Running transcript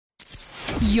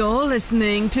You're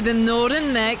listening to the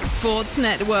Northern Neck Sports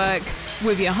Network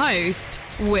with your host,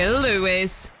 Will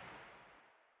Lewis.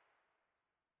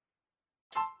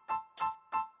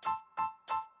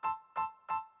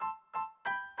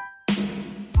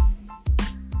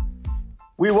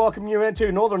 We welcome you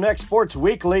into Northern Neck Sports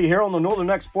Weekly here on the Northern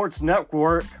Neck Sports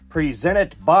Network,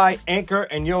 presented by Anchor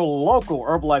and your local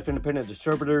Herbalife independent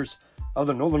distributors of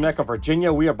the Northern Neck of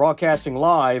Virginia. We are broadcasting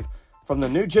live from the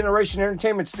New Generation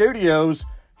Entertainment Studios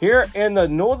here in the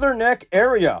Northern Neck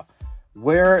area,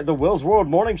 where the Will's World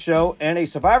Morning Show and a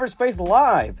Survivor's Faith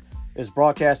Live is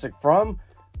broadcasting from.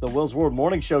 The Will's World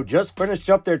Morning Show just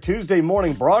finished up their Tuesday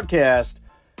morning broadcast.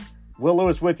 Will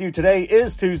Lewis with you. Today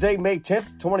is Tuesday, May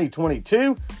 10th,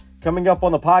 2022. Coming up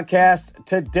on the podcast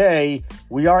today,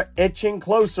 we are inching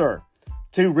closer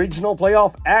to regional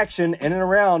playoff action in and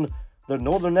around the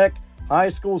Northern Neck High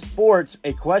School sports.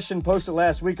 A question posted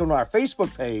last week on our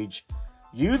Facebook page,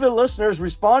 you, the listeners,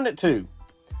 responded to.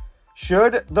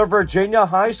 Should the Virginia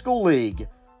High School League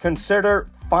consider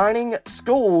fining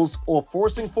schools or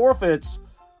forcing forfeits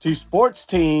to sports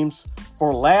teams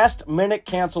for last-minute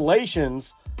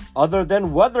cancellations other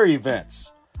than weather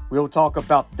events? We'll talk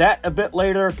about that a bit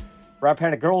later.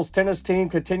 Rappahannock girls tennis team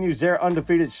continues their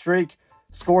undefeated streak.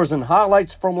 Scores and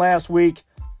highlights from last week.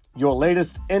 Your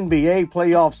latest NBA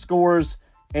playoff scores,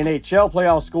 NHL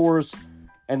playoff scores,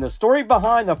 and the story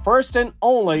behind the first and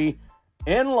only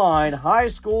inline high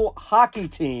school hockey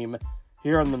team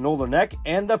here in the Northern Neck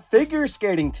and the figure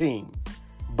skating team.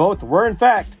 Both were, in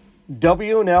fact,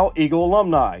 WNL Eagle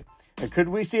alumni. And could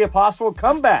we see a possible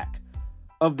comeback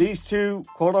of these two,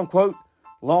 quote-unquote,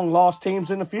 long-lost teams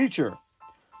in the future?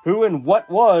 Who and what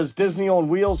was Disney on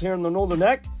Wheels here in the Northern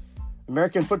Neck?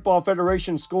 American Football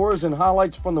Federation scores and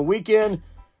highlights from the weekend,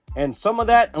 and some of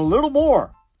that and a little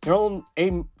more here on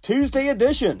a Tuesday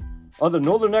edition of the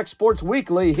Northern Neck Sports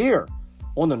Weekly here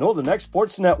on the Northern Neck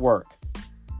Sports Network.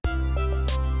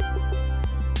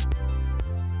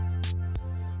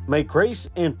 May grace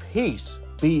and peace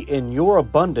be in your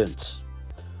abundance.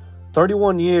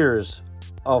 31 years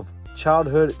of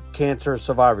childhood cancer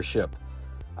survivorship.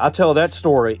 I tell that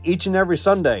story each and every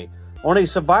Sunday on a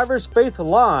Survivor's Faith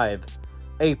Live,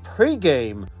 a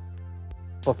pregame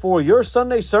before your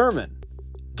Sunday sermon.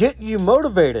 Get you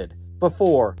motivated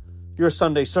before your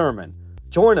Sunday sermon.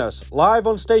 Join us live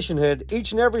on Stationhead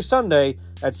each and every Sunday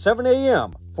at 7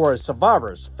 a.m. for a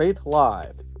Survivor's Faith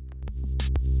Live.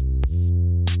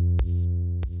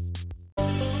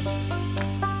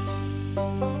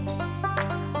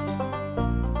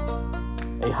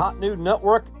 A hot new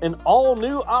network, an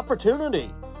all-new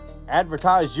opportunity.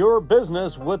 Advertise your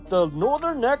business with the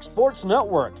Northern Neck Sports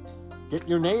Network. Get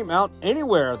your name out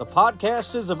anywhere the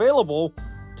podcast is available.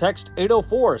 Text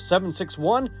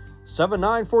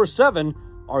 804-761-7947.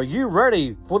 Are you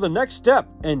ready for the next step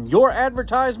in your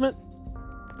advertisement?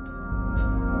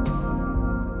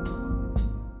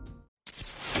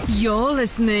 You're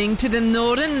listening to the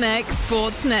Northern Neck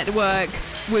Sports Network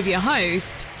with your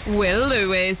host, Will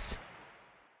Lewis.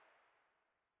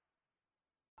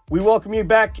 We welcome you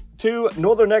back to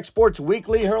Northern Neck Sports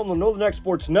Weekly here on the Northern Neck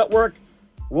Sports Network.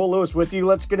 Will Lewis with you.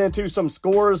 Let's get into some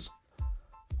scores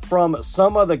from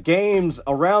some of the games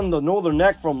around the Northern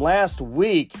Neck from last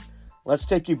week. Let's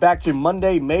take you back to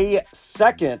Monday, May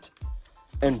 2nd.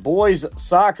 In boys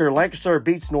soccer, Lancaster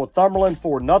beats Northumberland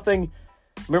 4-0.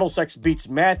 Middlesex beats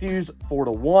Matthews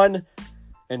 4-1.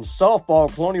 In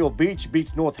softball, Colonial Beach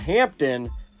beats Northampton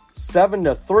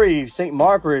 7-3. St.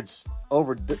 Margaret's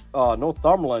over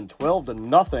Northumberland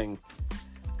 12-0.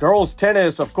 Girls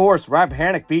tennis, of course,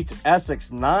 Rappahannock beats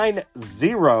Essex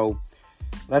 9-0.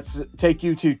 Let's take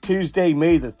you to Tuesday,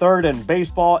 May the 3rd. In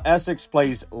baseball, Essex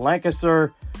plays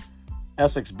Lancaster.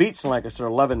 Essex beats Lancaster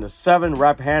 11-7.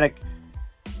 Rappahannock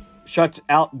shuts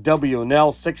out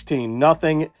WNL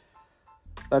 16-0.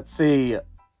 Let's see.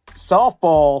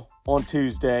 Softball on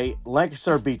Tuesday,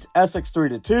 Lancaster beats Essex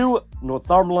 3-2.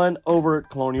 Northumberland over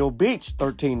Colonial Beach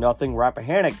 13-0.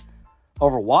 Rappahannock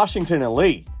over Washington and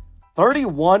Lee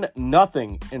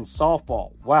 31-0 in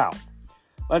softball. Wow.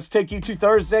 Let's take you to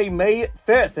Thursday, May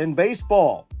 5th in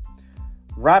baseball.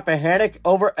 Rappahannock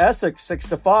over Essex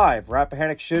 6-5.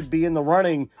 Rappahannock should be in the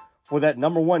running for that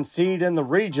number one seed in the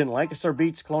region. Lancaster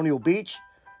beats Colonial Beach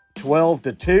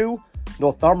 12-2.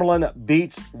 Northumberland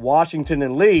beats Washington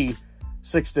and Lee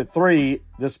 6-3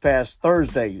 this past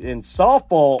Thursday. In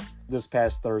softball this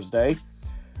past Thursday,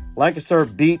 Lancaster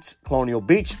beats Colonial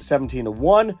Beach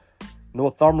 17-1.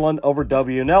 Northumberland over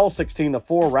WNL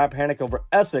 16-4. Rappahannock over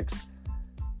Essex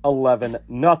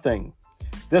 11-0.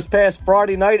 This past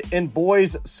Friday night in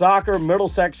boys soccer,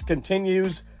 Middlesex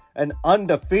continues an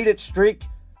undefeated streak,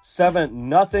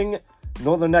 7-0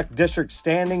 Northern Neck District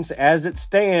standings as it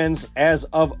stands as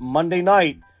of Monday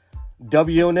night.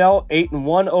 WNL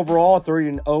 8-1 overall,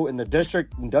 3-0 in the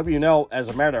district. And WNL, as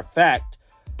a matter of fact,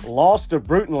 lost to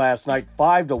Bruton last night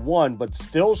 5-1, but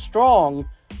still strong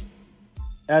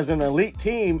as an elite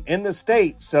team in the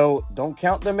state. So don't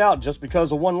count them out just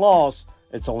because of one loss.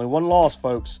 It's only one loss,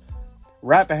 folks.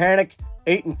 Rappahannock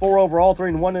 8-4 overall,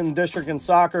 3-1 in the district in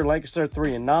soccer. Lancaster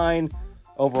 3-9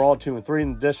 overall, 2-3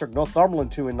 in the district.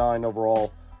 Northumberland 2-9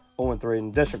 overall, 0-3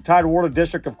 in the district. Tidewater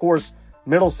District, of course,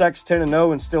 Middlesex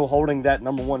 10-0 and still holding that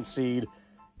number one seed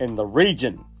in the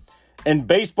region. In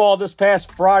baseball this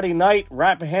past Friday night,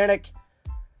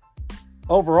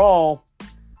 overall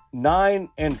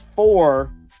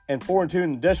 9-4 and 4-2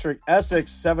 in the district.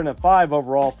 Essex 7-5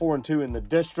 overall, 4-2 in the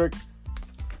district.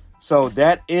 So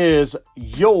that is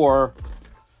your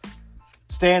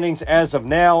standings as of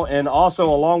now. And also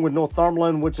along with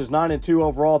Northumberland, which is 9-2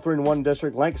 overall, 3-1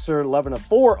 district. Lancaster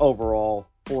 11-4 overall,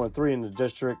 4-3 in the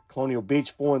district. Colonial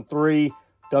Beach 4-3.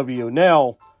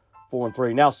 WNL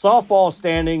 4-3. Now softball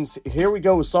standings. Here we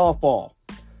go with softball.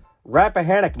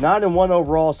 Rappahannock 9-1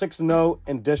 overall, 6-0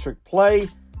 in district play.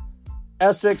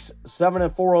 Essex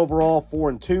 7-4 overall,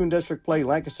 4-2 in district play.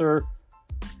 Lancaster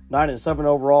 9-7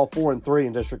 overall, 4-3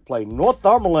 in district play.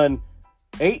 Northumberland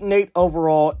 8-8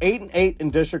 overall, 8-8 in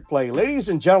district play. Ladies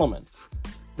and gentlemen,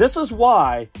 this is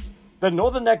why the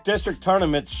Northern Neck District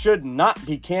tournaments should not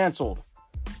be canceled.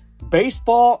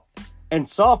 Baseball and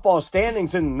softball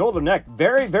standings in Northern Neck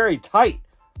very, very tight.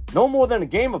 No more than a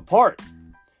game apart.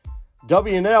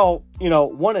 WNL,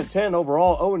 1-10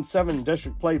 overall, 0-7 in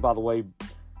district play, by the way.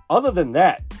 Other than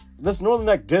that, this Northern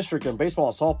Neck District in baseball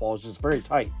and softball is just very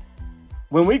tight.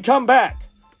 When we come back,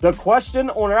 the question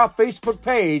on our Facebook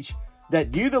page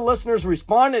that you, the listeners,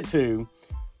 responded to,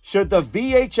 should the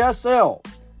VHSL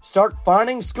start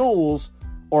fining schools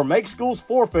or make schools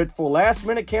forfeit for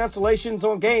last-minute cancellations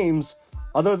on games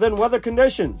other than weather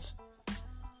conditions?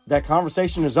 That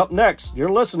conversation is up next. You're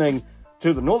listening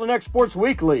to the Northern Neck Sports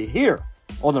Weekly here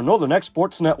on the Northern Neck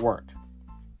Sports Network.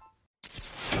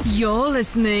 You're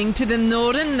listening to the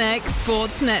Northern Neck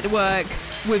Sports Network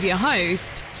with your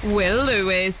host, Will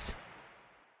Lewis.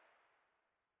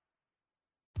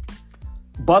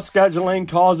 Bus scheduling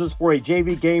causes for a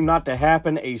JV game not to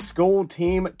happen. A school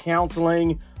team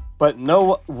counseling, but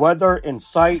no weather in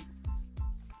sight.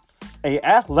 A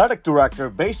athletic director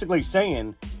basically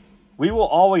saying, we will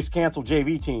always cancel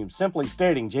JV teams, simply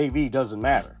stating JV doesn't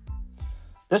matter.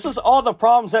 This is all the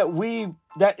problems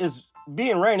that is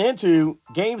being ran into,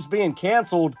 games being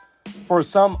canceled for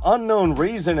some unknown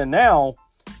reason, and now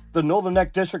the Northern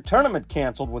Neck District Tournament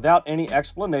canceled without any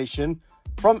explanation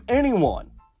from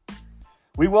anyone.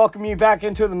 We welcome you back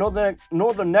into the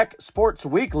Northern Neck Sports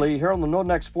Weekly here on the Northern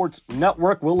Neck Sports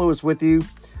Network. Will Lewis with you.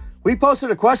 We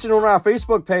posted a question on our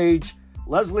Facebook page,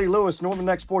 Leslie Lewis, Northern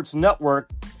Neck Sports Network.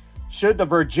 Should the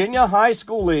Virginia High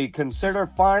School League consider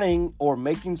fining or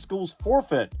making schools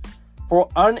forfeit for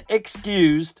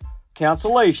unexcused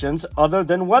cancellations other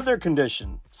than weather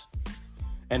conditions?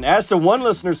 And as the one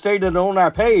listener stated on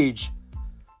our page,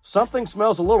 something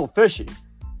smells a little fishy.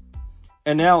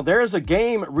 And now there's a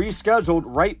game rescheduled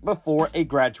right before a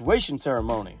graduation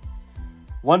ceremony.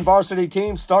 One varsity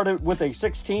team started with a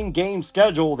 16-game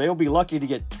schedule. They'll be lucky to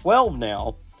get 12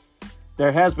 now.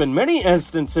 There has been many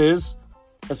instances,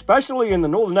 especially in the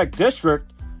Northern Neck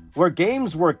District, where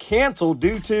games were canceled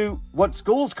due to what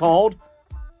schools called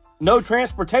no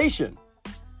transportation.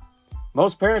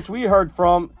 Most parents we heard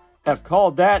from have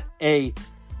called that a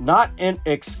not an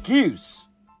excuse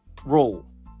rule.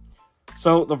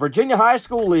 So the Virginia High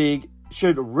School League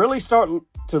should really start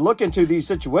to look into these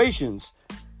situations.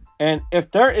 And if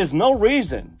there is no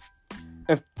reason,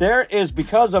 if there is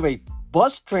because of a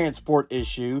bus transport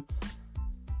issue,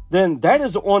 then that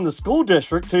is on the school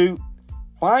district to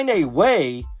find a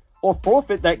way or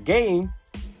forfeit that game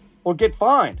or get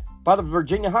fined by the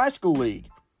Virginia High School League.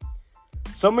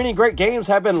 So many great games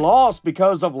have been lost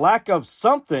because of lack of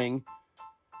something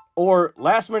or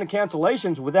last-minute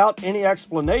cancellations without any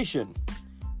explanation.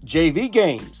 JV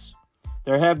games.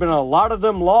 There have been a lot of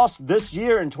them lost this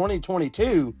year in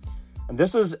 2022, and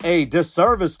this is a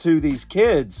disservice to these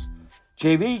kids.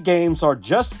 JV games are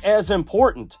just as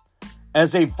important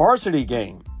as a varsity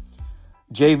game.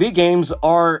 JV games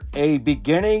are a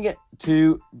beginning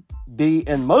to be,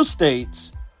 in most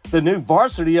states, the new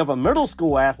varsity of a middle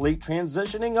school athlete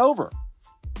transitioning over.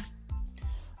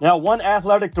 Now, one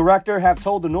athletic director have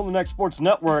told the Northern Neck Sports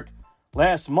Network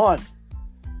last month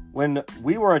when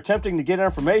we were attempting to get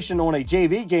information on a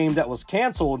JV game that was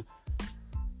canceled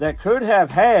that could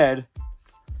have had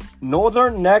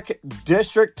Northern Neck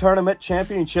District Tournament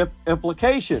Championship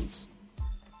implications.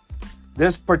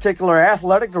 This particular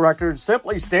athletic director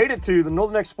simply stated to the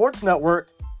Northern Neck Sports Network,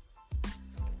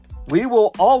 "We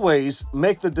will always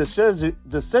make the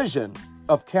decision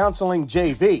of canceling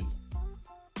JV.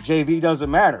 JV doesn't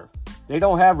matter. They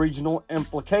don't have regional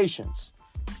implications."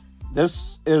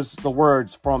 This is the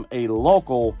words from a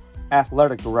local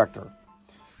athletic director.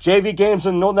 JV games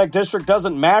in the Northern Neck District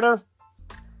doesn't matter?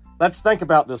 Let's think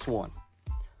about this one.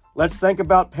 Let's think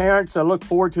about parents that look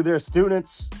forward to their student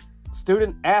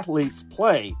athletes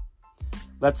play.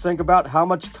 Let's think about how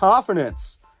much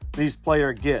confidence these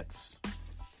player gets,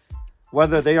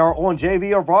 whether they are on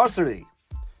JV or varsity.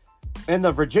 In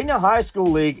the Virginia High School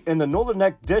League in the Northern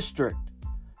Neck District,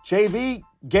 JV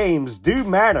games do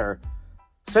matter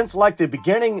since like the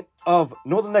beginning of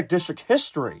Northern Neck District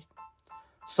history.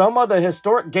 Some of the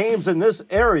historic games in this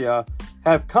area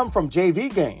have come from JV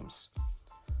games.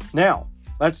 Now,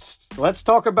 let's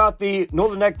talk about the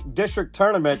Northern Neck District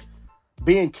Tournament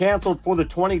being canceled for the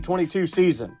 2022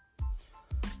 season.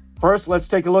 First, let's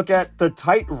take a look at the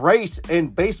tight race in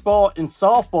baseball and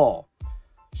softball.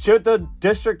 Should the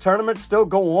district tournament still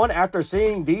go on after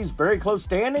seeing these very close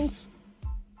standings?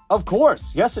 Of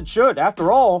course, yes it should.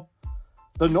 After all,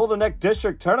 the Northern Neck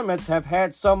District tournaments have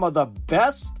had some of the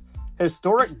best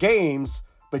historic games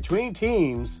between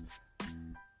teams,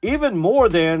 even more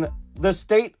than the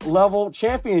state level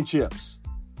championships.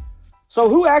 So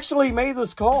who actually made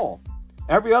this call?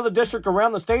 Every other district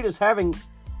around the state is having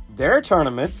their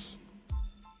tournaments,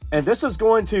 and this is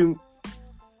going to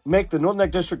make the Northern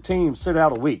Neck District team sit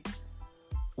out a week,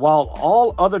 while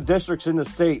all other districts in the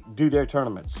state do their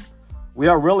tournaments. We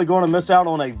are really going to miss out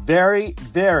on a very,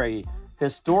 very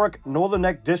historic Northern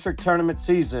Neck District tournament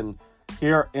season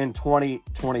here in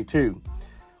 2022.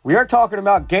 We are talking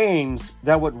about games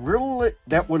that would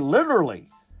literally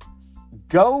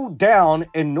go down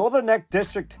in Northern Neck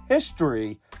District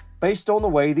history based on the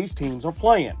way these teams are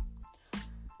playing.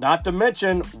 Not to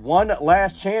mention one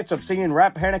last chance of seeing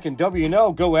Rappahannock and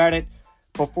WNL go at it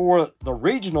before the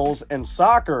regionals in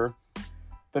soccer.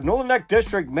 The Northern Neck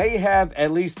District may have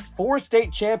at least 4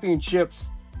 state championships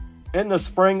in the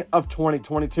spring of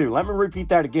 2022. Let me repeat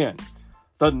that again.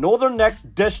 The Northern Neck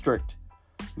District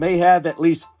may have at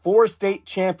least 4 state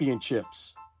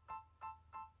championships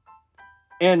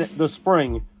in the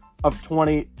spring of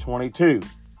 2022.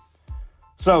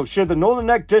 So, should the Northern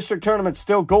Neck District tournament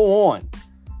still go on?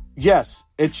 Yes,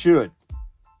 it should.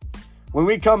 When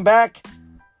we come back,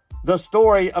 the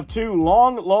story of 2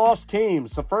 long-lost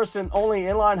teams, the first and only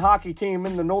inline hockey team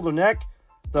in the Northern Neck,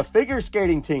 the figure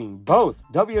skating team, both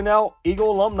WNL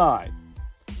Eagle alumni.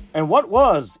 And what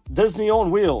was Disney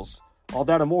on Wheels? All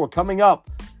that and more coming up.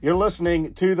 You're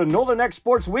listening to the Northern Neck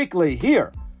Sports Weekly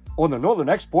here on the Northern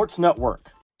Neck Sports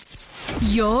Network.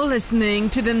 You're listening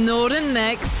to the Northern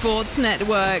Neck Sports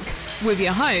Network with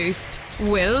your host,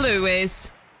 Will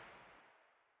Lewis.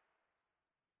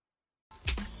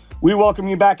 We welcome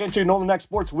you back into Northern Neck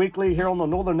Sports Weekly here on the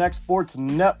Northern Neck Sports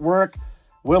Network.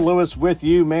 Will Lewis with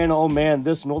you. Man, oh man,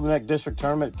 this Northern Neck District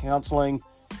Tournament counseling,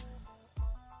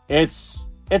 it's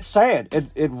sad.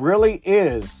 It really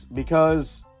is,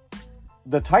 because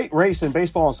the tight race in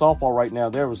baseball and softball right now,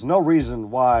 there was no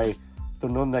reason why the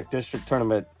Northern Neck District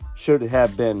Tournament should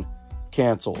have been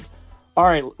canceled. All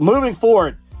right, moving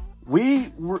forward, we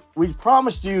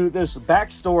promised you this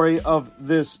backstory of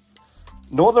this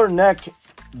Northern Neck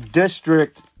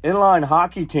District inline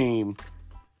hockey team,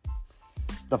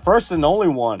 the first and only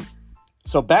one.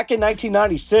 So back in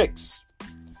 1996,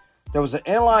 there was an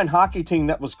inline hockey team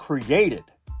that was created,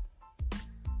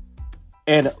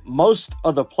 and most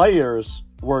of the players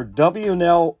were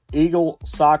WNL Eagle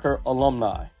soccer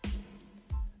alumni.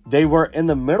 They were in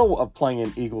the middle of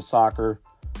playing Eagle soccer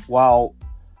while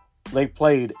they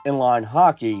played inline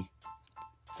hockey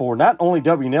for not only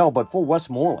WNL, but for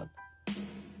Westmoreland.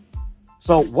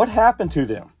 So what happened to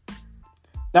them?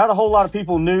 Not a whole lot of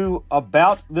people knew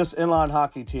about this inline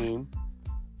hockey team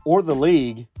or the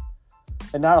league,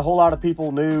 and not a whole lot of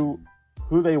people knew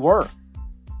who they were.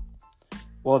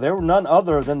 Well, they were none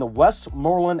other than the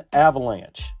Westmoreland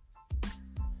Avalanche.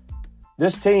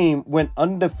 This team went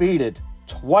undefeated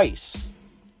twice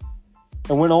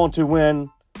and went on to win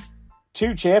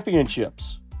 2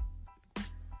 championships.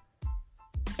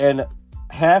 And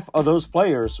half of those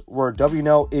players were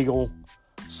WNL Eagle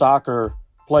soccer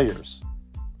players.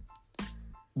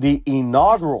 The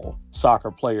inaugural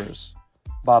soccer players,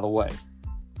 by the way.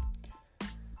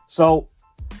 So,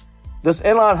 this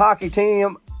inline hockey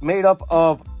team made up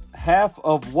of half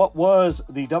of what was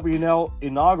the WNL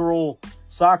inaugural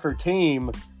soccer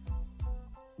team.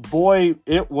 Boy,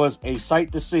 it was a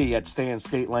sight to see at Stan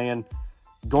Skateland,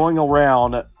 going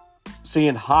around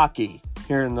seeing hockey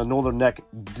here in the Northern Neck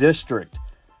District.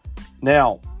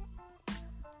 Now,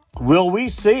 could we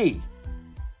see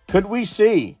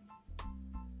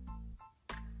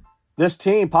this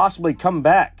team possibly come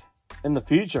back in the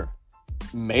future?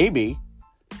 Maybe.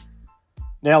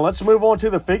 Now, let's move on to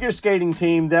the figure skating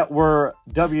team that were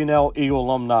W&L Eagle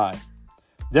alumni.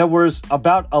 There was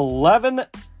about 11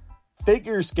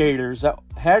 figure skaters that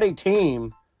had a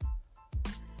team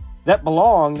that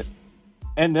belonged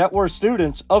and that were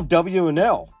students of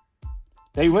W&L.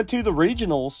 They went to the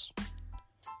regionals.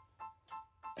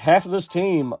 Half of this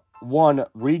team won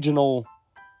regional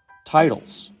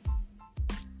titles.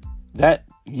 That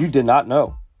you did not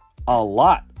know. A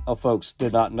lot of folks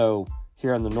did not know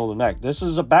here in the Northern Neck. This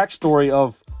is a backstory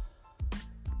of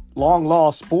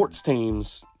long-lost sports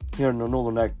teams here in the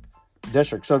Northern Neck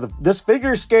District. So this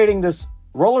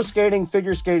roller skating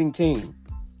figure skating team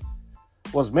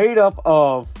was made up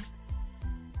of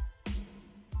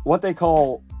what they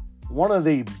call one of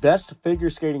the best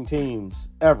figure skating teams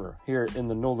ever here in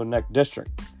the Northern Neck District.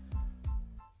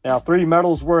 Now, 3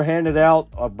 medals were handed out.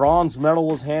 A bronze medal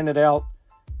was handed out.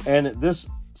 And this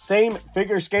same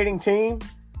figure skating team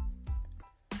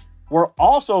were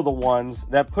also the ones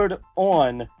that put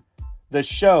on the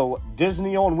show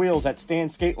Disney on Wheels at Stan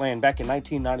Skateland back in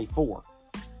 1994.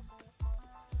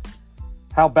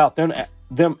 How about them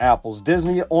apples?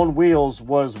 Disney on Wheels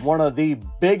was one of the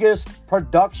biggest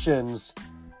productions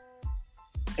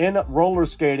in roller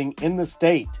skating in the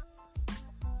state.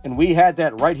 And we had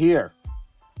that right here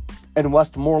in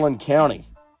Westmoreland County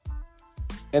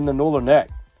in the Northern Neck.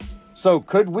 So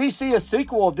could we see a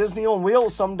sequel of Disney on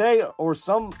Wheels someday or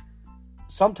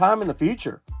sometime in the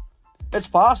future? It's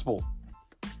possible.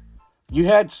 You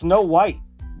had Snow White,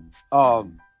 a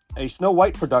Snow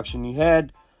White production. You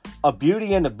had a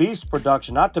Beauty and the Beast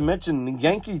production, not to mention the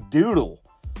Yankee Doodle.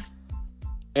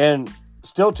 And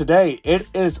still today, it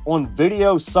is on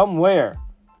video somewhere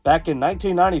back in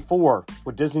 1994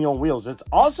 with Disney on Wheels. It's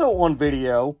also on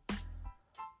video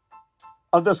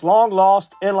of this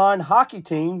long-lost inline hockey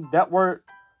team that were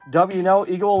W&L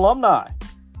Eagle alumni.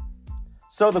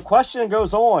 So the question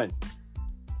goes on.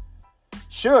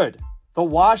 Should the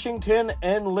Washington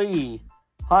and Lee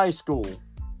High School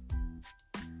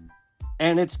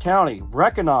and its county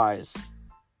recognize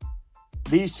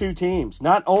these two teams,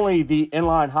 not only the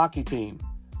inline hockey team,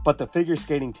 but the figure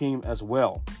skating team as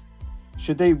well?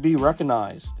 Should they be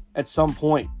recognized at some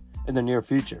point in the near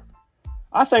future?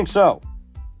 I think so.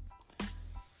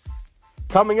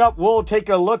 Coming up, we'll take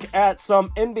a look at some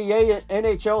NBA and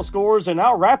NHL scores and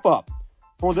our wrap-up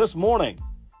for this morning.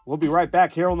 We'll be right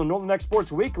back here on the Northern Neck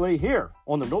Sports Weekly here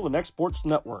on the Northern Neck Sports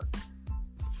Network.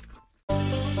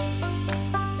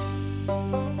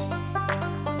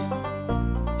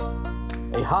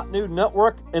 A hot new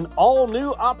network, an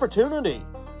all-new opportunity.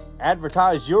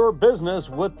 Advertise your business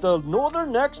with the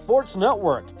Northern Neck Sports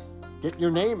Network. Get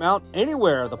your name out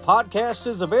anywhere the podcast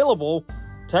is available.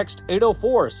 Text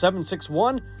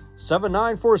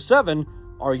 804-761-7947.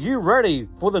 Are you ready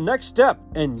for the next step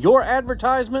in your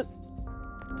advertisement?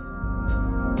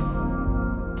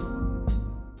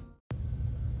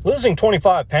 Losing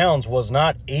 25 pounds was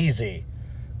not easy,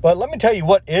 but let me tell you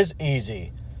what is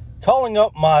easy. Calling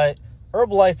up my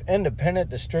Herbalife independent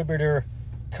distributor,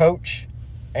 coach,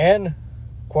 and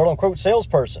quote-unquote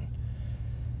salesperson.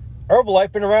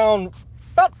 Herbalife been around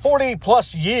about 40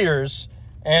 plus years,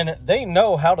 and they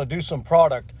know how to do some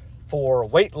product for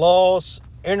weight loss,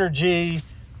 energy,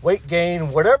 weight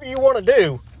gain, whatever you want to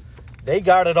do, they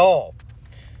got it all.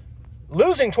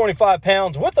 Losing 25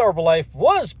 pounds with Herbalife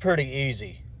was pretty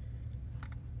easy.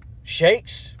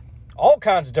 Shakes, all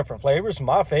kinds of different flavors.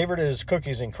 My favorite is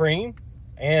cookies and cream,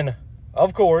 and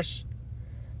of course,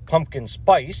 pumpkin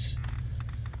spice.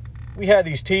 We have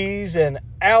these teas and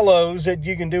aloes that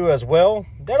you can do as well.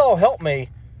 That all helped me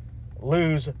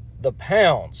lose the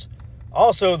pounds.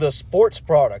 Also, the sports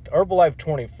product, Herbalife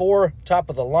 24, top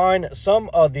of the line. Some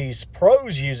of these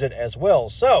pros use it as well.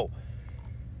 So,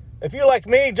 if you're like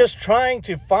me, just trying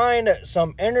to find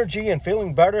some energy and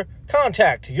feeling better,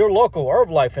 contact your local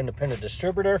Herbalife independent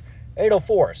distributor,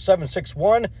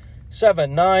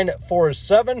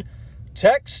 804-761-7947.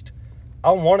 Text,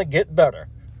 I want to get better.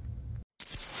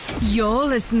 You're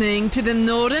listening to the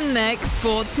Northern Neck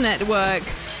Sports Network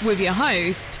with your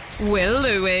host, Will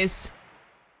Lewis.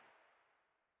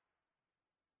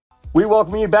 We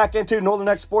welcome you back into Northern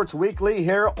Neck Sports Weekly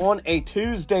here on a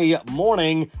Tuesday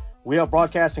morning. We are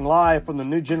broadcasting live from the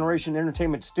New Generation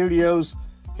Entertainment Studios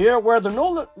here where the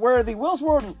Will's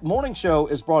World Morning Show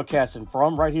is broadcasting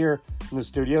from, right here in the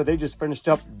studio. They just finished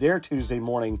up their Tuesday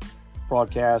morning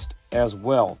broadcast as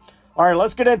well. All right,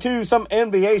 let's get into some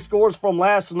NBA scores from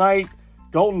last night.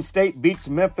 Golden State beats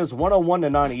Memphis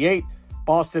 101-98.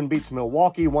 Boston beats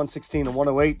Milwaukee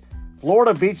 116-108.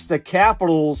 Florida beats the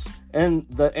Capitals in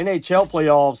the NHL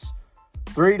playoffs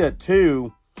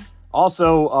 3-2.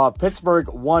 Also, Pittsburgh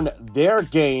won their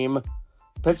game.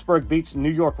 Pittsburgh beats New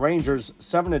York Rangers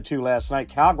 7-2 last night.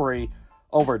 Calgary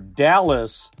over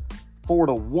Dallas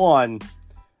 4-1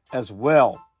 as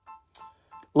well.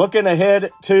 Looking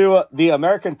ahead to the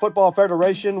American Football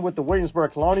Federation with the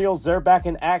Williamsburg Colonials. They're back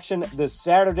in action this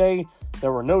Saturday.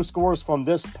 There were no scores from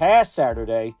this past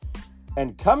Saturday.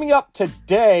 And coming up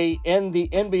today in the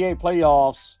NBA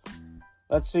playoffs,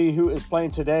 let's see who is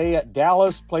playing today.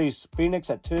 Dallas plays Phoenix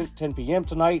at 10 p.m.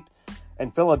 tonight.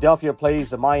 And Philadelphia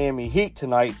plays the Miami Heat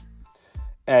tonight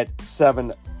at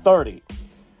 7:30.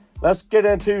 Let's get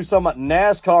into some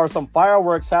NASCAR. Some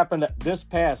fireworks happened this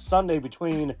past Sunday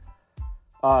between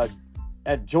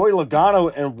at Joey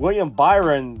Logano and William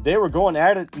Byron. They were going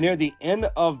at it near the end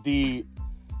of the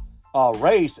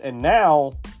race. And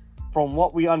now, from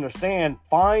what we understand,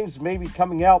 fines may be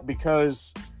coming out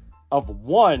because of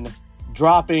one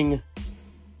dropping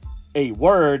a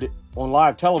word on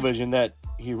live television that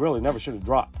he really never should have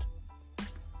dropped.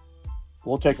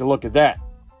 We'll take a look at that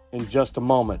in just a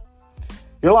moment.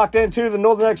 You're locked into the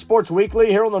Northern X Sports Weekly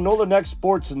here on the Northern X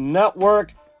Sports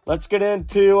Network. Let's get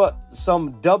into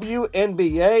some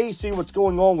WNBA, see what's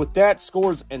going on with that,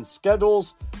 scores and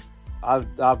schedules.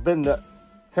 I've been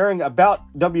hearing about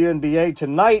WNBA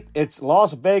tonight. It's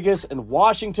Las Vegas and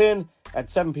Washington at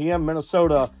 7 p.m.,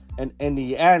 Minnesota and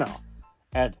Indiana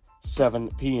at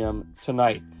 7 p.m.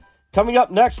 tonight. Coming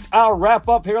up next, our wrap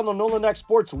up here on the Northern X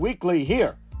Sports Weekly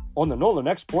here on the Northern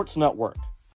X Sports Network.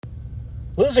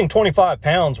 Losing 25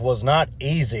 pounds was not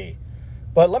easy,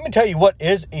 but let me tell you what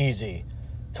is easy.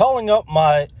 Calling up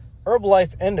my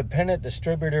Herbalife independent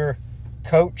distributor,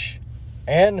 coach,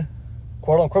 and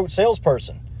quote-unquote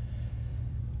salesperson.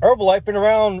 Herbalife been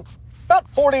around about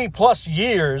 40 plus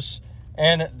years,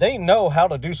 and they know how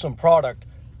to do some product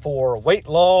for weight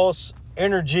loss,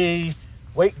 energy,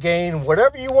 weight gain,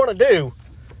 whatever you want to do,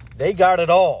 they got it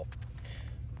all.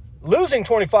 Losing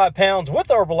 25 pounds with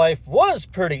Herbalife was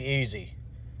pretty easy.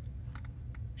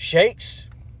 Shakes,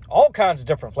 all kinds of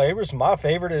different flavors. My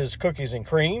favorite is cookies and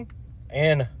cream,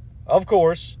 and of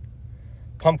course,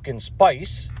 pumpkin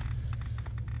spice.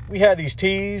 We have these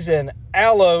teas and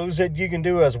aloes that you can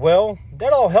do as well.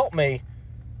 That all helped me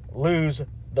lose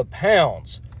the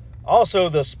pounds. Also,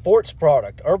 the sports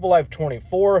product, Herbalife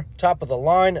 24, top of the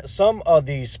line. Some of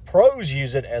these pros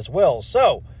use it as well.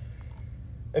 So,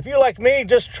 if you're like me,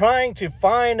 just trying to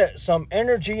find some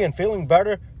energy and feeling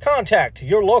better, contact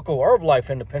your local Herbalife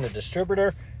independent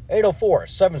distributor,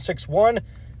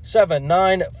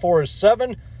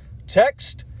 804-761-7947.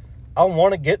 Text, I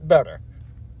want to get better.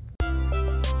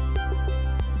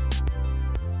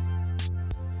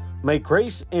 May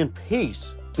grace and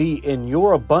peace be in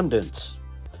your abundance.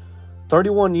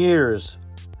 31 years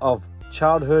of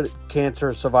childhood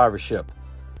cancer survivorship.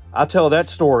 I tell that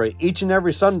story each and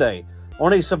every Sunday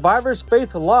on a Survivor's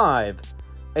Faith Live,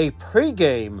 a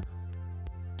pregame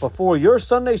before your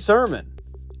Sunday sermon.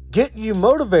 Get you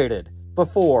motivated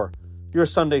before your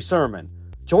Sunday sermon.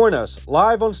 Join us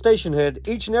live on Stationhead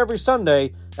each and every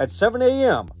Sunday at 7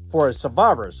 a.m. for a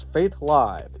Survivor's Faith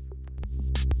Live.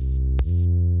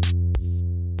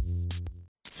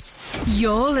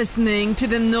 You're listening to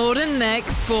the Northern Neck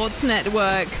Sports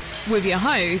Network with your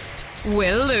host,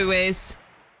 Will Lewis.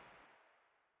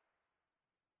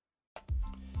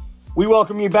 We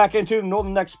welcome you back into the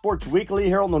Northern Neck Sports Weekly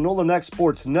here on the Northern Neck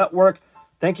Sports Network.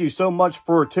 Thank you so much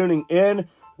for tuning in.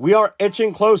 We are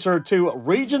inching closer to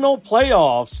regional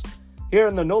playoffs here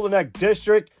in the Northern Neck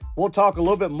District. We'll talk a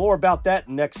little bit more about that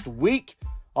next week.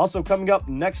 Also coming up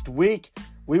next week,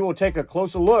 we will take a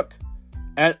closer look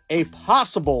at a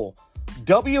possible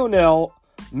WNL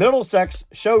Middlesex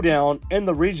showdown in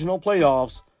the regional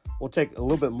playoffs. We'll take a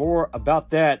little bit more about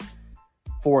that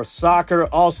for soccer.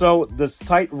 Also, this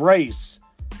tight race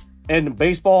in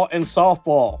baseball and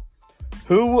softball.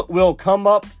 Who will come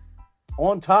up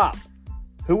on top?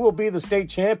 Who will be the state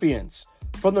champions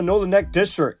from the Northern Neck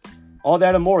District? All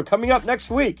that and more coming up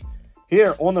next week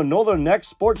here on the Northern Neck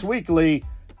Sports Weekly.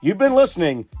 You've been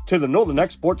listening to the Northern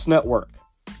Neck Sports Network.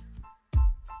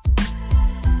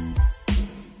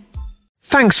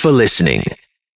 Thanks for listening.